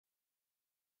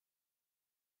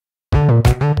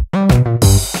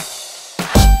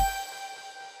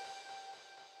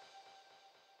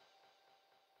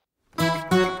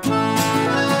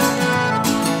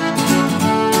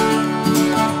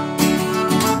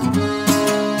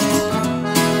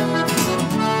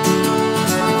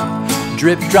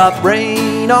drip drop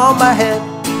rain on my head.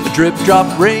 A drip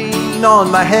drop rain on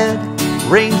my head.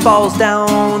 Rain falls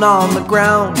down on the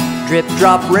ground. Drip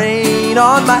drop rain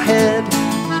on my head.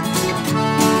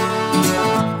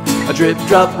 A drip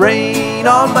drop rain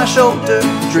on my shoulder.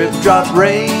 Drip drop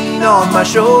rain on my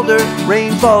shoulder.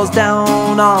 Rain falls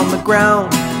down on the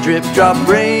ground. Drip drop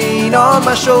rain on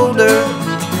my shoulder.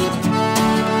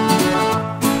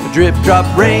 A drip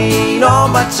drop rain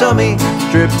on my tummy.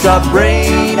 Drip drop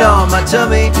rain on my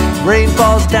tummy. Rain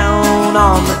falls down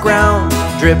on the ground.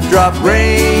 Drip drop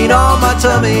rain on my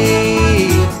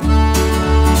tummy.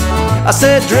 I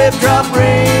said drip drop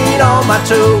rain on my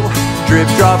toe. Drip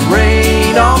drop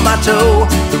rain on my toe.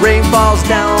 The rain falls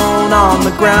down on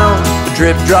the ground.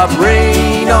 Drip drop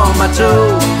rain on my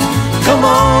toe. Come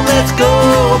on, let's go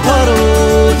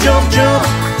puddle, jump, jump.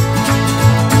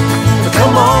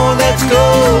 Come on, let's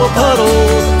go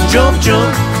puddle, jump,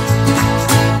 jump.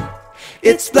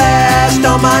 It splashed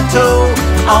on my toe,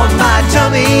 on my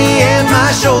tummy and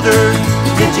my shoulder.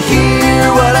 Did you hear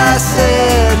what I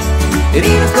said? It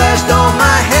even splashed on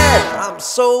my head. I'm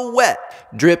so wet.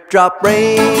 Drip drop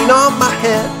rain on my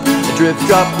head. Drip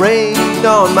drop rain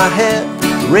on my head.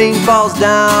 Rain falls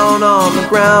down on the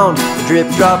ground. Drip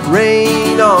drop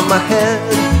rain on my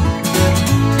head.